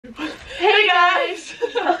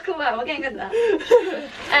well, we're getting good at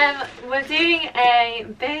that. We're doing a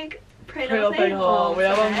big Pretty Little Thing haul. We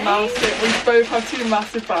have a massive, we both have 2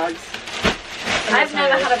 massive bags. I've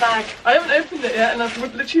never had a bag. I haven't opened it yet, and I've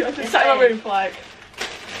literally been sat in my room for like,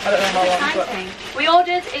 I don't know how long. But we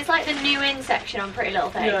ordered, it's like the new in section on Pretty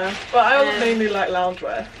Little Thing. Yeah, but I ordered mainly like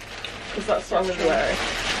loungewear, because that's what I'm going to be wearing.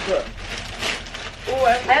 But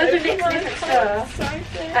I ordered mixed different stuff. I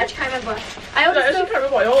actually can't remember. I ordered stuff that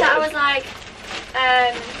I was like,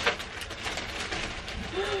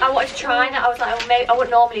 I wanted to try that. I was like, well, maybe I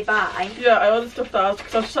wouldn't normally buy. Yeah, I ordered stuff that I was,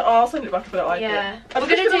 because I was just like, oh, I'll send it back if I don't like it. I'm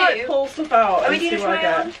just gonna like pull stuff out and see what I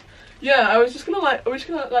get. Yeah, I was just gonna like, are we just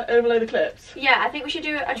gonna like overlay the clips? Yeah, I think we should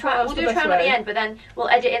do a try. We'll do a try on at the end, but then we'll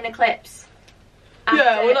edit in the clips.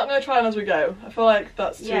 Yeah, we're not gonna try on as we go. I feel like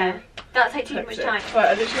that's too. Yeah, that'll take too much time. Right,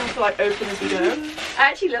 I literally have to like open as we go. I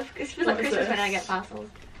actually love. It feels like Christmas when I get parcels.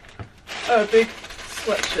 Oh, a big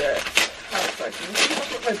sweatshirt. How exciting! This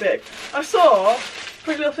is not very big. I saw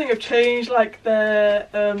Pretty Little Thing have changed like their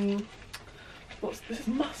this is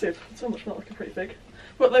massive. It's so much not looking pretty big.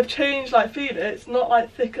 But they've changed like feed it's not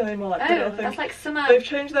like thick anymore like Pretty Little Thing. That's like summer. They've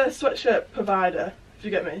changed their sweatshirt provider. If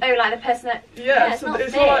you get me. Oh, like the person that. Yeah, so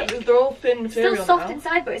it's all like they're all thin material. Still soft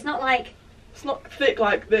inside, but it's not like. It's not thick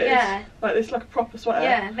like this. Yeah. Like it's like a proper sweater.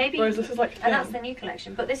 Yeah, maybe. Whereas this is like thin. And that's the new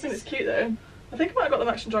collection, but this is. It's cute though. I think I might have got the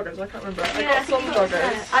matching joggers. I can't remember. Yeah, I got some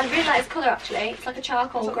joggers. I really like this colour actually. It's like a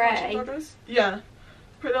charcoal grey. Yeah.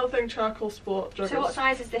 Pretty Little Thing charcoal sport joggers. So what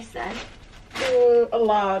size is this then? A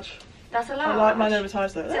large. That's a large. I like mine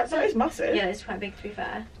oversized though. That is massive. Yeah, it's quite big to be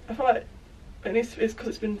fair. I feel like it needs to, it's because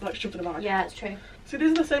it's been like shoved in a bag. Yeah, it's true. See,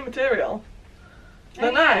 these are the same material.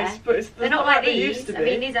 They're nice, but they're not like they these. used to be. I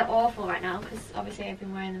mean, these are awful right now because obviously I've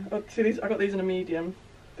been wearing them. Oh, see, these I got these in a medium.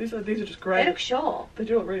 These are just great. They look short. They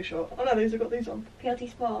do look really short. Oh no, these I've got these on. PLT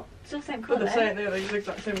Sport. Still the same colour. But they're the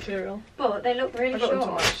exact same material. But they look really short. I got them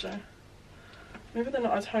to match, so. Maybe they're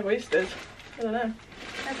not as high waisted. I don't know.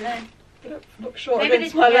 I don't know. They don't look short maybe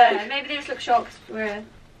against my leg. Maybe they just look short because we're.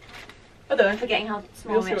 I don't know. Forgetting how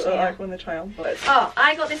small You'll see what they're like when they try on. But oh,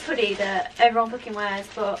 I got this hoodie that everyone fucking wears,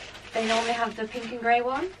 but they normally have the pink and grey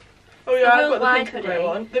one. Oh yeah, I've got the pink and grey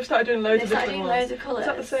one. They've started doing loads of different ones. Loads of colours. Is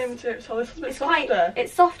that the same material? So this is a bit softer.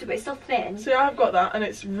 It's softer, but it's still thin. See, I've got that, and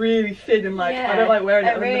it's really thin and like I don't like wearing it.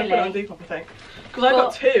 I'm gonna put it on Depop, I think. Because I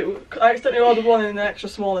got 2. I accidentally ordered one in an extra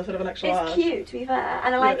small instead of an extra large. It's cute, to be fair,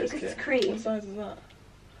 and I like it because it's cream. What size is that?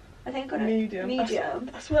 I think I got medium.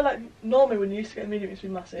 Medium. I swear, like normally when you used to get a medium, it used to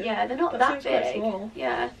be massive. Yeah, they're not that big. Quite small.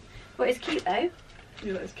 Yeah, but it's cute though.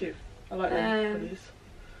 Yeah, that is cute. I like them hoodies.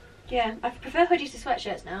 Yeah, I prefer hoodies to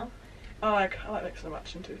sweatshirts now. I like mixing and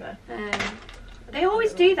matching too there. They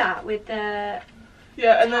always do that with the.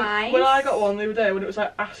 Yeah, and then when I got one the other day, when it was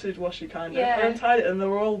like acid washy kind of, I untied it and they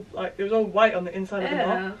were all like, it was all white on the inside of the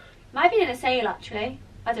knot. Might have been in a sale actually.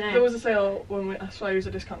 I don't know. There was a sale when I used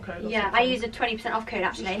a discount code. Yeah, I used a 20% off code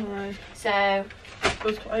actually. So.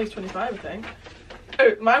 I used 25, I think.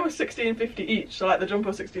 Oh, mine was $16.50 each. So like the jumper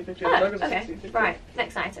was $16.50 and the joggers was $16.50. Right,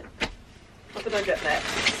 next item. What did I get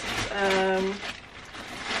next?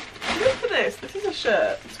 Look for this. This is a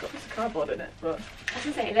shirt. It's got a piece of cardboard in it, but. I was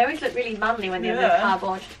gonna say they always look really manly when they have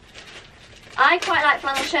cardboard. I quite like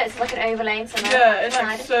flannel shirts. It's like an overlay. Yeah, it's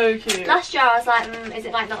like so cute. Last year I was like, is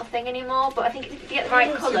it like not a thing anymore? But I think if you get the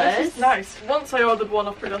right colours. This is nice. Once I ordered one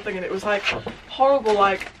off Pretty Little Thing and it was like horrible,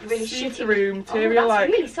 like really see-through material.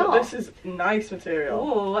 That's really soft. But this is nice material.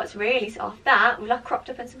 Oh, that's really soft. That with like cropped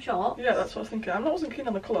up and some shorts. Yeah, that's what I was thinking. I wasn't keen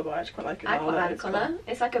on the colour, but I actually quite like it. I quite like the colour. Cool.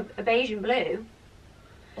 It's like a beige and blue.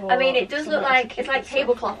 Oh, I mean, it does look like it's like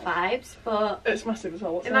tablecloth vibes, but it's massive as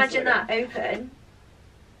well. Imagine that open.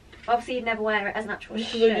 Obviously, you'd never wear it as an actual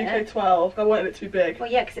shirt. This is a UK 12. I wanted it to be big. Well,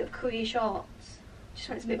 yeah, because it would cool your shorts. Just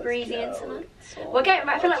when it's a bit breezy and something. We're getting.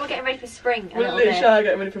 I feel like we're getting ready for spring. We're literally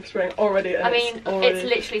getting ready for spring already. I mean, it's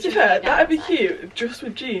literally. To be fair, that'd be cute, just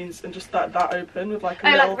with jeans and just that open with like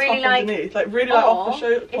a little top underneath, like really like off the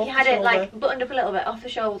shoulder. If you had it like buttoned up a little bit off the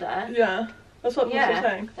shoulder. Yeah, that's what I'm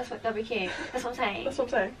saying. That'd be cute. That's what I'm saying. That's what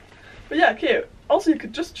I'm saying. But yeah, cute. Also, you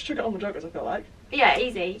could just chuck it on the joggers. I feel like. Yeah,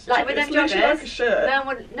 easy. Like with them joggers, like a shirt.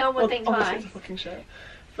 No one thinks twice. It's a fucking shirt.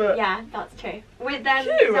 But yeah, that's true. With them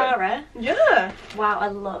Zara. Yeah. Wow,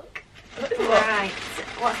 a look. Right.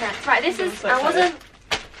 What's next? Right, this is. I wasn't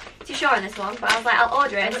too sure on this one, but I was like, I'll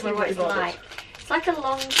order it and see what it's like. It's like a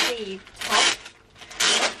long sleeve top,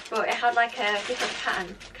 but it had like a different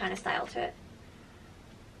pattern kind of style to it.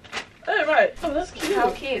 Oh right. Oh, that's cute. How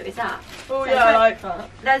cute is that? Oh so yeah, I like that.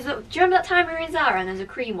 Do you remember that time we were in Zara and there's a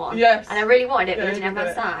cream one? Yes. And I really wanted it, but we didn't have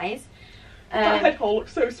my size. That head hole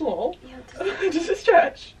looks so small. Yeah, does it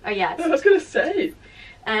stretch? Oh yeah. I was gonna say.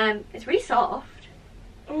 It's really soft.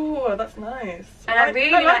 Oh, Oh, that's nice. And I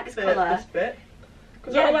really like this colour. This bit.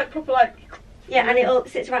 Because I like proper like... Yeah, and it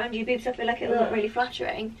sits right under your boobs, so I feel like it'll look really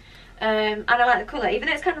flattering. And I like the colour. Even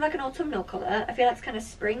though it's kind of like an autumnal colour, I feel like it's kind of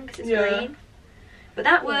spring because it's green. But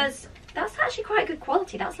that's actually quite good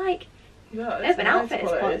quality. That's like Urban Outfitters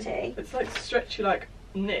quality. It's like stretchy, like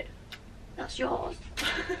knit. That's yours.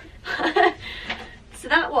 So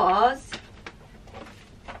that was...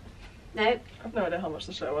 No. I have no idea how much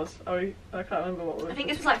the shirt was. I can't remember what it was. I think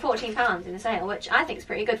this was like £14 in the sale, which I think is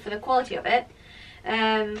pretty good for the quality of it.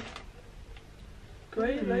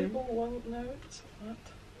 Grey label one note. What?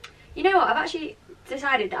 You know what? I've actually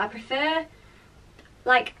decided that I prefer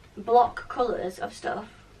like block colours of stuff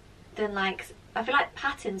than like... I feel like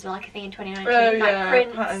patterns were like a thing in 2019. Oh like yeah,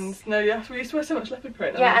 prints. patterns. No, yeah, we used to wear so much leopard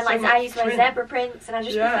print. Yeah, and like I used to wear zebra prints, and I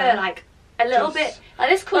just prefer like a little bit like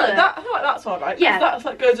this colour. I feel like that's alright. Yeah, that's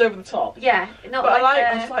like goes over the top. Yeah, not but like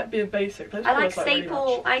I just like being basic. Those I like staple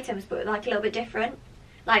really items, but like a little bit different,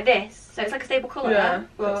 like this. So it's like a staple colour. Yeah,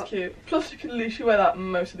 that's cute. Plus, you can literally wear that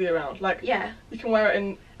most of the year round. Like you can wear it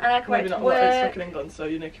in. And I can wear it to work. It's stuck in England, so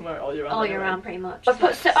you can wear it all year round. All year round, pretty much. I've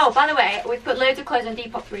put by the way, we've put loads of clothes on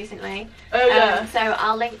Depop recently. Oh yeah. So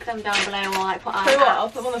I'll link them down below, or like put our. Tell you what, I'll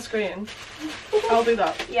put them on the screen. I'll do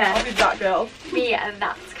that. Yeah. I'll be that girl. Me and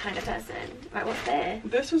that kind of person. Right, what's this?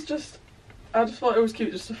 This was just. I just thought it was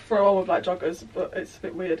cute just to throw on with like joggers, but it's a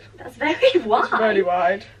bit weird. That's very wide. It's really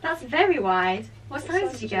wide. That's very wide. What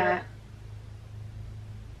size did you get?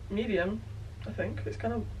 Medium. I think it's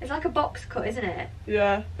kind of. It's like a box cut, isn't it?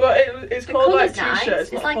 Yeah, but it's called like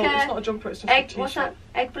t-shirt. It's like it's not a jumper. It's just a t-shirt. What's that?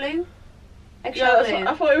 Egg blue. Eggshell blue.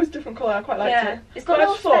 I thought it was a different colour. I quite liked it. It's got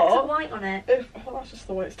little specks of white on it. That's just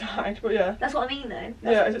the way it's dyed, but yeah. That's what I mean, though.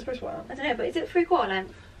 Yeah, is it supposed to wear? I don't know, but is it 3/4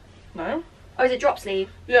 length? No. Or is it drop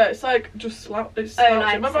sleeve? Yeah, it's like just it's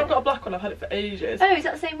slouchy. Remember, I've got a black one. I've had it for ages. Oh, is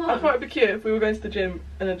that the same one? I thought it'd be cute if we were going to the gym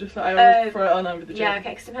and then just like I always throw it on over the gym. Yeah, okay.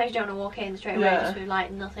 Because sometimes you don't want to walk in straight away just with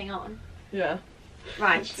like nothing on. Yeah.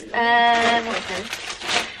 Right. What is this?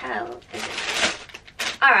 Hell is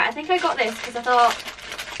it? Alright, I think I got this because I thought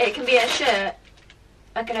it can be a shirt.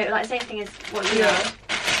 Like the same thing as what you know.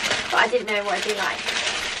 But I didn't know what it'd be like.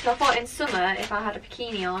 So I thought in summer if I had a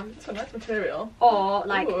bikini on. It's a nice material. Or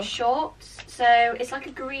like shorts. So it's like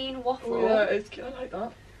a green waffle. Oh, yeah, it's cute. I like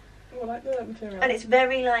that. Oh, I like the material. And it's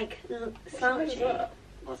very like slouchy.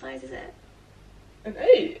 What size is it? An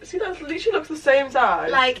 8. See, that literally looks the same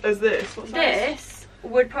size as this. What size? This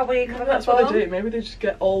would probably come. That's what they do. Maybe they just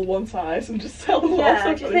get all one size and just sell them all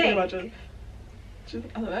separately. Do you think? Imagine.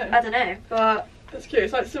 I don't know, but that's cute.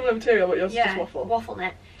 It's like similar material, but yours is just waffle. Waffle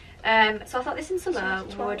knit. So I thought this in summer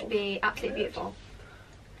would be absolutely beautiful.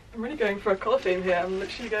 I'm really going for a colour theme here. I'm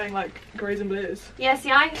literally going like greys and blues. Yeah,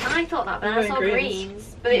 see, I thought that, but then I saw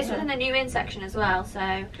greens. But it's within the new in section as well, so.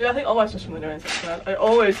 Yeah, I think all my stuff's from the new in section. I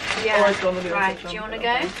always go on the new in section. Right, do you want to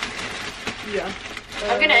go? Yeah.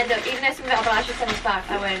 I'm going to end up, even though some of it I'll be like, I should send this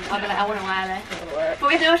back, I won't. I'll be like, I want to wear this. I want to wear it. But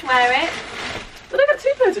we have no one to wear it. Did I get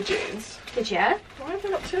 2 pairs of jeans? Did you? Why have I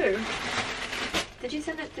got 2? Did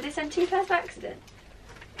they send 2 pairs by accident?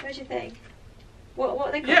 What do you think? What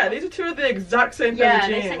are they called? Yeah, these are 2 of the exact same pairs of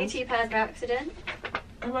jeans. Yeah, they sent you 2 pairs by accident.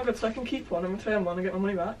 Oh my god, so I can keep one and return one and get my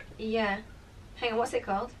money back? Yeah. Hang on, what's it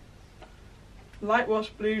called? Light wash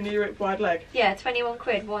blue knee rip wide leg. Yeah, 21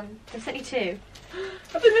 quid. They sent you 2.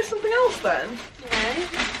 Have they missed something else then? No.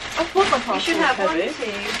 I thought my parcel was heavy. You should have 1, 2,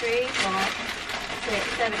 3, 4,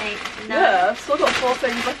 6, 7, 8, 9. Yeah, I've still got 4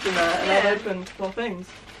 things left in there and I've opened 4 things.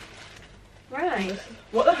 Right.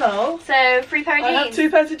 What the hell? So, 3 pair of jeans. I have 2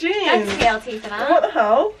 pairs of jeans. That's TLT for that. What the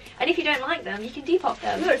hell? And if you don't like them, you can Depop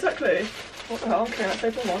them. Yeah, exactly. What the hell? Okay, let's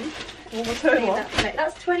open one. We'll return one.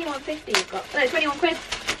 That's 21.50 you've got. No, 21 quid.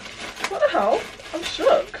 What the hell? I'm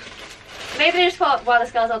shook. Maybe they just thought, wow,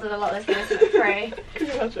 this girl's ordered a lot, let's give this for free. Can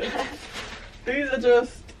you imagine? These are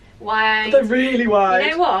just... wide. They're really wide.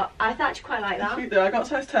 You know what? I actually quite like that. Cute though. I got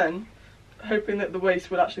size 10, hoping that the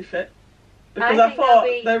waist would actually fit. Because I thought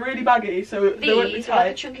they're really baggy, so they won't be tight. These are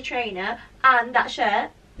like a chunky trainer, and that shirt.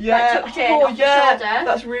 Yeah. Tucked in off the shoulder.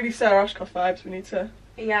 That's really Sarah Ashcroft vibes. We need to.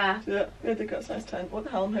 Yeah. Yeah, they got size 10. What the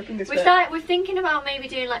hell? I'm hoping this fit. We're thinking about maybe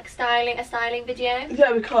doing like a styling video.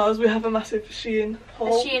 Yeah, because we have a massive Shein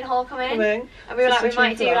haul. A Shein haul coming. And we were like, we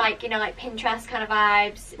might do like, you know, like Pinterest kind of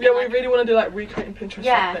vibes. Yeah, we really want to do like recreating Pinterest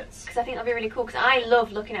outfits. Because I think that'd be really cool. Because I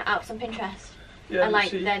love looking at outfits on Pinterest. Yeah, and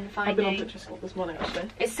like then finding. I've been on Pinterest this morning actually.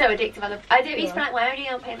 It's so addictive. I do. Used to be like, why are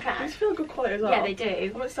you on Pinterest? These feel good quality as well. Yeah, they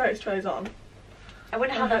do. I'm excited to try these on. I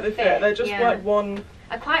wonder how they fit. They're just like one.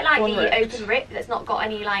 I quite like the open rip that's not got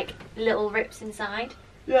any like little rips inside.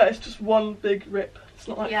 Yeah, it's just one big rip. It's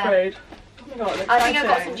not like frayed. Oh my god, I think I've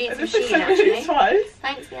got some jeans from Shein actually.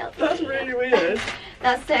 Thanks, BLT. That's really weird.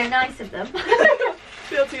 That's so nice of them.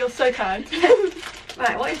 BLT, you're so kind.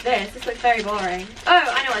 Right, what is this? This looks very boring. Oh,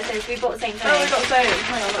 I know what it is. We bought the same thing. Oh, we got the same.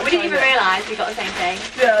 Hang on, we didn't even realise we got the same thing.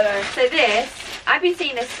 Yeah, I know. So this, I've been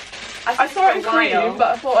seeing this. I saw it in cream, but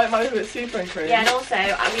I thought it might be a bit super in cream. Yeah, and also we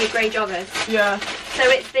had grey joggers. Yeah. So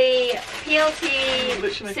it's the PLT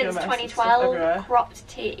since 2012 cropped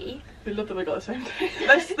tee. We love that we got the same thing.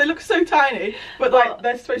 They look so tiny, but like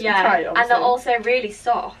they're supposed to be tight, obviously. And they're also really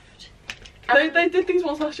soft. They did these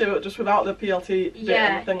ones last year, but just without the PLT bit and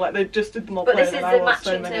everything. Like they just did them all. But this is the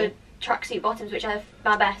matching to tracksuit bottoms, which are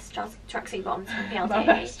my best tracksuit bottoms from PLT. My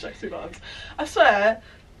best tracksuit bottoms. I swear,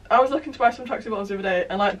 I was looking to buy some tracksuit bottoms the other day,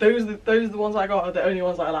 and like those are the ones I got are the only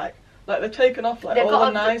ones I like. Like they've taken off like all the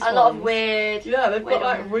nice ones. A lot of weird. Yeah, they've got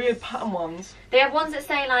like weird pattern ones. They have ones that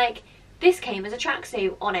say like, this came as a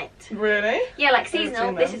tracksuit on it. Really? Yeah, like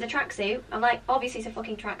seasonal, this is a tracksuit. I'm like, obviously it's a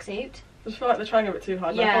fucking tracksuit. I just feel like they're trying a bit too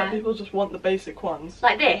hard. Yeah. I feel like people just want the basic ones.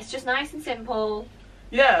 Like this, just nice and simple.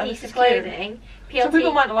 Yeah, piece of clothing. PLT. Some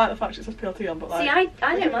people might not like the fact it says PLT on, but like... See,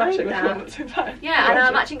 I don't mind that. At the same time. Yeah, and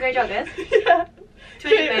I'm matching grey joggers. Yeah.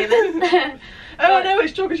 Twinning moment. Oh, I know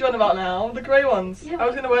which joggers you're on about now. The grey ones. Yeah. I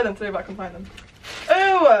was going to wear them today, but I couldn't find them.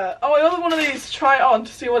 Oh, I ordered one of these to try it on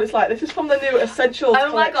to see what it's like. This is from the new Essentials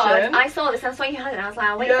collection. Oh my god, I saw this and I saw you had it and I was like,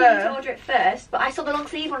 I'll wait for you to order it first. But I saw the long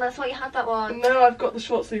sleeve one and I thought you had that one. No, I've got the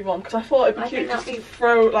short sleeve one because I thought it'd be cute just to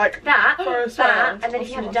throw like that, and then if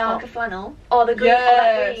you had a darker flannel or the green, or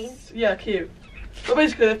that green. Yeah, cute. But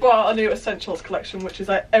basically they've brought out a new Essentials collection which is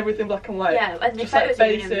like everything black and white. Yeah, and the photos are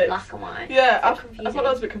in black and white. Yeah, I thought that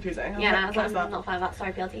was a bit confusing. Yeah, I was like, I'm not fan of that,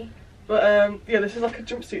 sorry PLT. But yeah, this is like a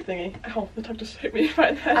jumpsuit thingy. Oh, the tag just hit me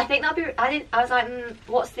right there. I think that'd be. I was like,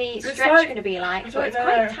 what's the stretch going to be like? So it's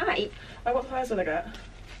quite tight. What size did I get?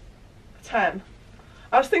 10.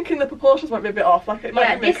 I was thinking the proportions might be a bit off. Like it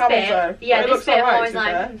might be a camel toe. Yeah, this bit I'm always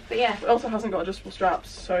like, but yeah. It also hasn't got adjustable straps,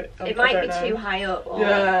 so it might be too high up.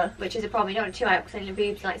 Or, which is a problem. You don't want it too high up because then your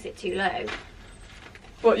boobs like sit too low.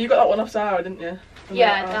 But you got that one off Zara, didn't you?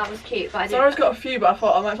 Yeah, that was cute. But Zara's got a few, but I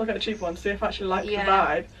thought I might as well get a cheap one to see if I actually like the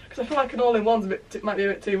vibe. Because I feel like an all-in-one's might be a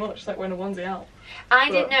bit too much, just like wearing a onesie out.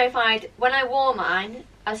 I didn't know if when I wore mine,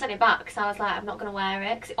 I sent it back because I was like, I'm not going to wear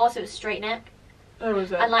it. Because also it was straight neck. Oh,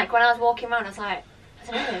 was it? And like when I was walking around, I was like,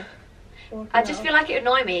 I don't know. I just feel like it would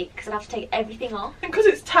annoy me because I'd have to take everything off. And because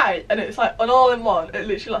it's tight and it's like an all-in-one, it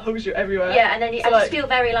literally like hugs you everywhere. Yeah, and then I just feel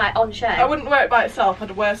very like on show. I wouldn't wear it by itself.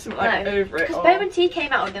 I'd wear something like over it. Because Bowman T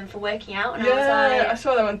came out with them for working out, and I was like, I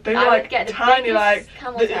saw them and they were like tiny, like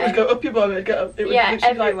it would go up your bum, it would go up. It would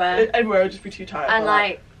everywhere. Like, everywhere would just be too tight. And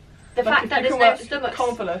like the fact that there's no stomach.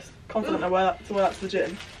 Confident to wear that to the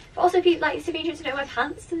gym. But also, people like to be interested to don't wear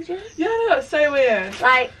pants to the gym. Yeah, no, that's so weird.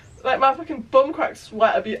 Like my fucking bum crack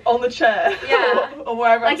sweat would be on the chair. Yeah. or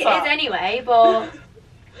wherever I'm sat. Like it is anyway, but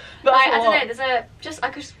like, I don't know,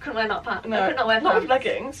 I just couldn't wear pants. No, I could not wear pants. Not with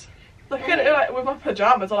leggings. Like I get it like with my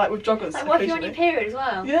pyjamas or like with joggers. Like what if you're on your period as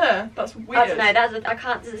well? Yeah, that's weird. I don't know, I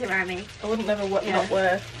can't, doesn't seem right me. I wouldn't never not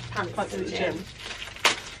wear pants to the gym.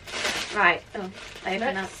 Right, I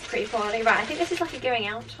opened that pretty poorly. Right, I think this is like a going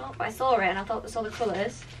out top, but I saw it and I thought I saw the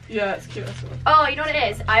colours. Yeah, it's cute. Oh, you know what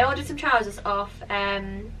it is? I ordered some trousers off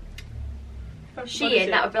Shein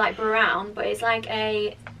that would be like brown, but it's like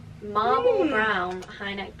a marble brown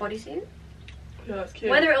high neck bodysuit. Yeah, that's cute.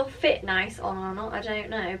 Whether it'll fit nice on or not, I don't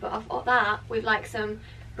know. But I've got that with like some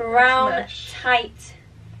brown tight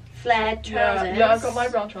flared trousers. Yeah, I've got my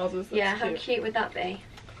brown trousers. That's how cute would that be?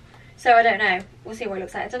 So I don't know. We'll see what it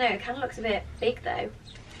looks like. I don't know. It kind of looks a bit big though.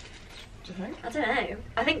 Do you think? I don't know.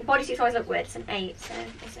 I think bodysuits always look weird. It's an 8, so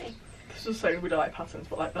we'll see. This is saying we don't like patterns,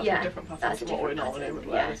 but like that's a different pattern to what we normally would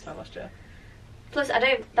wear this time last year. Plus,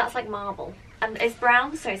 that's like marble. And it's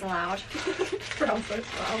brown, so it's allowed. Brown, so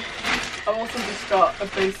it's allowed. I've also just got a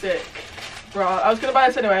basic bra. I was going to buy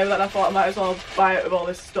this anyway, but then I thought I might as well buy it with all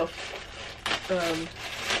this stuff.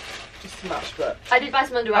 Just to match, but... I did buy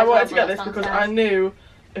some underwear. I wanted to get this because I knew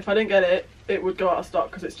if I didn't get it, it would go out of stock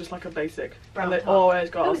because it's just like a basic. Brown and they always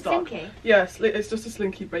go out of stock. Slinky? Yes, it's just a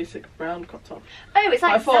slinky basic brown crop top. Oh, it's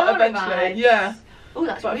like I thought eventually, vibes. Yeah. Oh,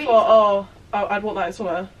 that's but really I thought, I'd want that in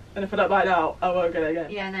summer. And if I don't buy it now, I won't get it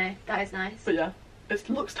again. Yeah, no, that is nice. But yeah, it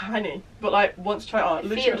looks tiny. But like, once you try it on,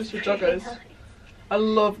 literally just your joggers. Nice. I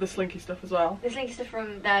love the slinky stuff as well. The slinky stuff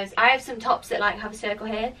from those. I have some tops that like have a circle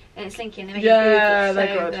here and it's slinky and they make your boobs look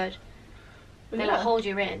so good. They like hold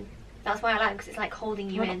you in. That's why I like them because it's like holding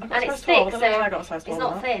you in. And it's thick, so it's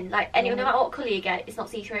not thin. Like, no matter what colour you get, it's not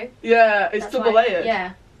see-through. Yeah, it's double layered.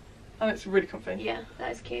 Yeah. And it's really comfy. Yeah,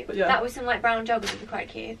 that is cute. But yeah. That was some like brown joggers would be quite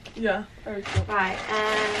cute. Yeah, very cool. Right,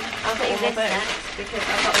 I'll get you this next because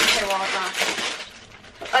I've got them so wild last.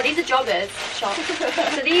 Oh, these are joggers, shop.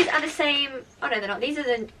 So these are the same. Oh no, they're not. These are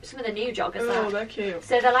some of the new joggers. Oh, they're cute.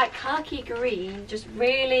 So they're like khaki green, just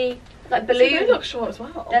really like balloon. So they look short as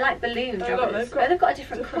well. They're like balloon joggers. Look, they've got a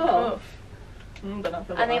different cuff.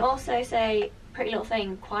 And they also say Pretty Little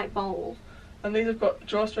Thing, quite bold. And these have got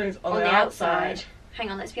drawstrings on the outside. Hang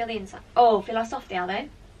on, let's feel the inside. Oh, feel how soft they are though.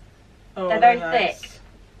 Oh, they're very nice. thick.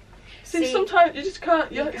 See, sometimes you just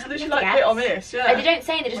can't. Yeah, it's literally like hit or miss. Yeah. They don't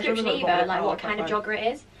say in the description either, like what kind of jogger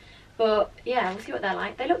it is. But yeah, we'll see what they're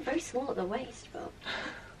like. They look very small at the waist, but.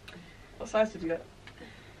 What size did you get?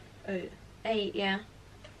 8. 8, yeah.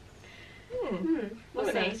 We'll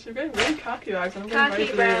see. Nice. You're going really khaki vibes. I'm khaki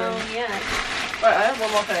going brown, yeah. Right, I have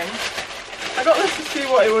one more thing. I got this to see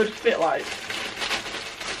what it would fit like.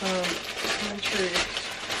 I'm intrigued.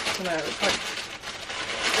 I don't know, it's like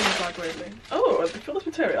in the bag weirdly. Oh, they feel this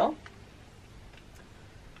material.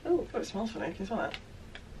 Oh, it smells funny. Can you smell it?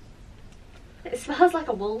 It smells like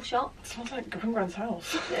a wool shop. It smells like Grand's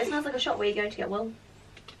house. It smells like a shop where you go to get wool. Do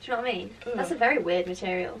you know what I mean? Ugh. That's a very weird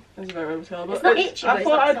material. It's a very weird material. But it's not itchy, I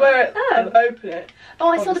thought I'd wear it and open it. Oh,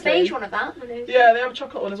 I saw the beige one of that. Yeah, they have a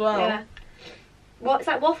chocolate one as well. Yeah. What? It's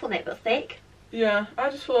like waffle knit but thick. Yeah, I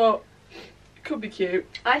just thought it could be cute.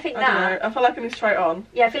 I think I don't know. I feel like I need to try it on.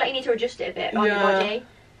 Yeah, I feel like you need to adjust it a bit on your body.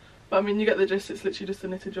 But I mean, you get the gist. It's literally just a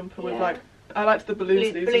knitted jumper with like. I liked the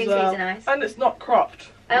balloon sleeves as well. Sleeves are nice. And it's not cropped.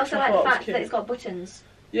 I also like the fact that it's got buttons.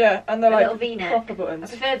 Yeah, and they're like little V-neck. proper buttons.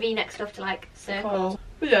 I prefer V-neck stuff to like circles.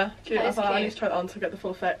 But yeah, cute. I thought cute. I need to try it on to get the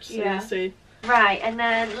full effect. So you'll see. Right, and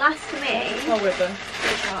then last for me,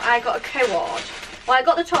 I got a co-ord. Well, I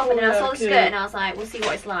got the top and then I saw the skirt and I was like, we'll see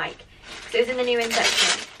what it's like. So it was in the new in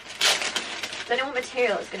section. Don't know what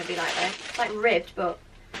material it's going to be like though. It's like ribbed, but.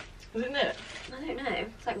 Is it knit? I don't know.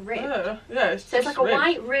 It's like ribbed. Oh, yeah, so it's like a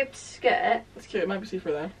white ribbed skirt. That's cute. It might be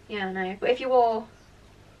see-through though. Yeah, I know. But if you wore,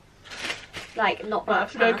 like, not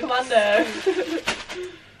black pants. Go commando.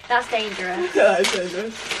 That's dangerous. Yeah, that is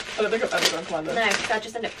dangerous. I don't think I've ever gone commando. No, because I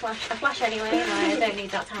just end up I flash anyway, and I don't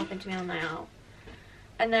need that to happen to me on the night out.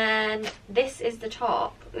 And then this is the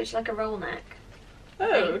top, which is like a roll neck.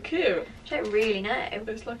 Oh, cute. I don't really know.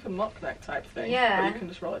 It's like a mock neck type thing. Yeah. But you can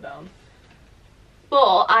just roll it down.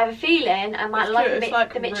 But I have a feeling I might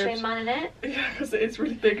like the Michelin Man in it. Yeah, because it is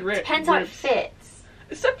really big ribs. Depends how it fits.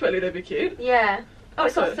 Separately, they'd be cute. Yeah. Oh,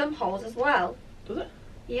 it's got thumb holes as well. Does it?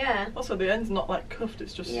 Yeah. Also, the end's not like cuffed,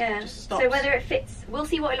 it's just, just stops. So whether it fits, we'll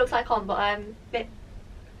see what it looks like on, but I'm a bit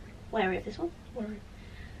wary of this one.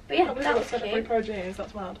 But yeah, that was cute. Free pair of jeans,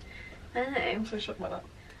 that's mad. I know. I'm so shocked by that.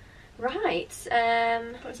 Right.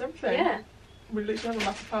 That's everything. Yeah. We literally have a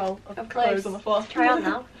massive pile of clothes on the floor. Try on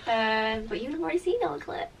now. But you've already seen our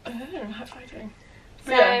clip. Oh, how exciting.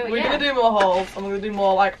 So, yeah, we're going to do more hauls and we're going to do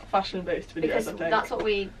more like fashion based videos, because I think. That's what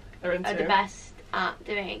we are into. Are the best at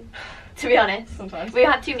doing, to be honest. Sometimes. We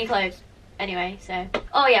had too many clothes anyway, so.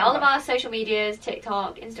 Oh yeah, all of our social medias,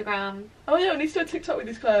 TikTok, Instagram. Oh yeah, we need to do a TikTok with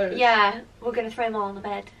these clothes. Yeah, we're going to throw them all on the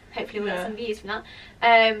bed. Hopefully we'll get some views from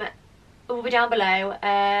that. Will be down below.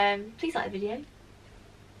 Please like the video.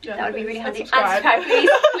 Yeah, that would be really handy. Subscribe. And subscribe,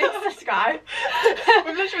 please subscribe.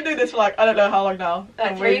 We've literally been doing this for like, I don't know how long now.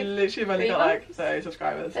 And we literally have only got like 30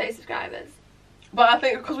 subscribers. 30 subscribers. But I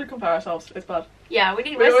think because we compare ourselves, it's bad. Yeah,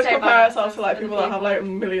 we always compare ourselves to like people that have like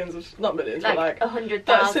millions of, not millions, but like 100,000.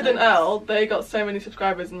 Like Sid and Elle, they got so many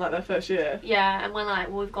subscribers in like their first year. Yeah, and we're like,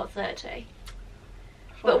 well, we've got 30.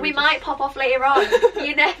 But we might pop off later on.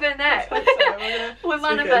 You never know. We're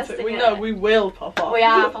manifesting it. We know we will pop off. We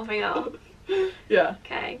are popping off. Yeah.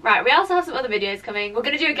 Okay. Right. We also have some other videos coming. We're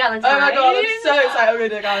gonna do a Galentine's. Oh my god! I'm so excited. We're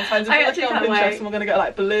gonna do a Galentine's. I actually can't wait. And we're gonna get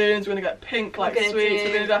like balloons. We're gonna get pink like sweets.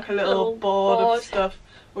 We're gonna do like a little board of stuff.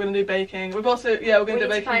 We're gonna do baking. We've also we're gonna do a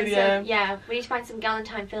baking video. We need to find some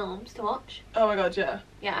Galentine films to watch. Oh my god! Yeah.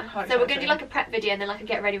 Yeah. So we're gonna do like a prep video and then like a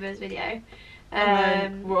get ready with us video.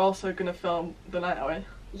 And then we're also gonna film the night, are we?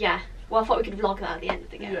 Yeah. Well, I thought we could vlog that at the end of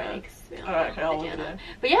the get ready. Alright, okay, I'll video.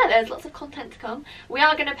 But yeah, there's lots of content to come. We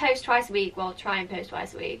are going to post twice a week. Well, try and post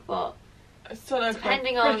twice a week, but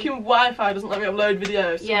depending on freaking Wi-Fi doesn't let me upload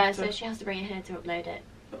videos. Yeah, so she has to bring it here to upload it.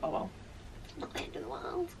 Oh well. Not the end of the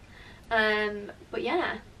world. But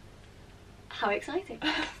yeah, how exciting!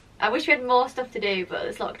 I wish we had more stuff to do, but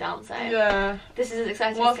it's lockdown, so yeah. This is as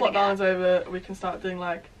exciting. Once lockdown's over, we can start doing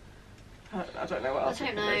like. I don't know what else. I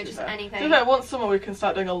don't know, just anything. Like, once summer we can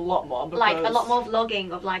start doing a lot more. Like a lot more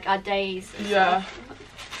vlogging of like our days. Yeah.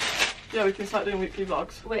 Yeah, we can start doing weekly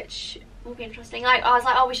vlogs. Which will be interesting. Like I was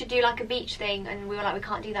like, oh, we should do like a beach thing, and we were like, we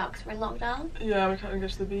can't do that because we're in lockdown. Yeah, we can't even go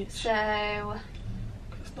to the beach. So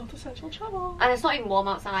not essential travel. And it's not even warm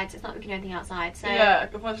outside, so it's not we can do anything outside. So yeah,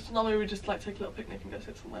 normally we just like take a little picnic and go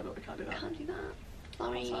sit somewhere, but we can't do that. Can't do that.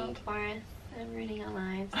 Sorry, Forest. I'm ruining our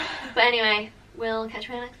lives. But anyway, we'll catch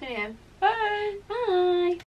you in the next video. Bye. Bye.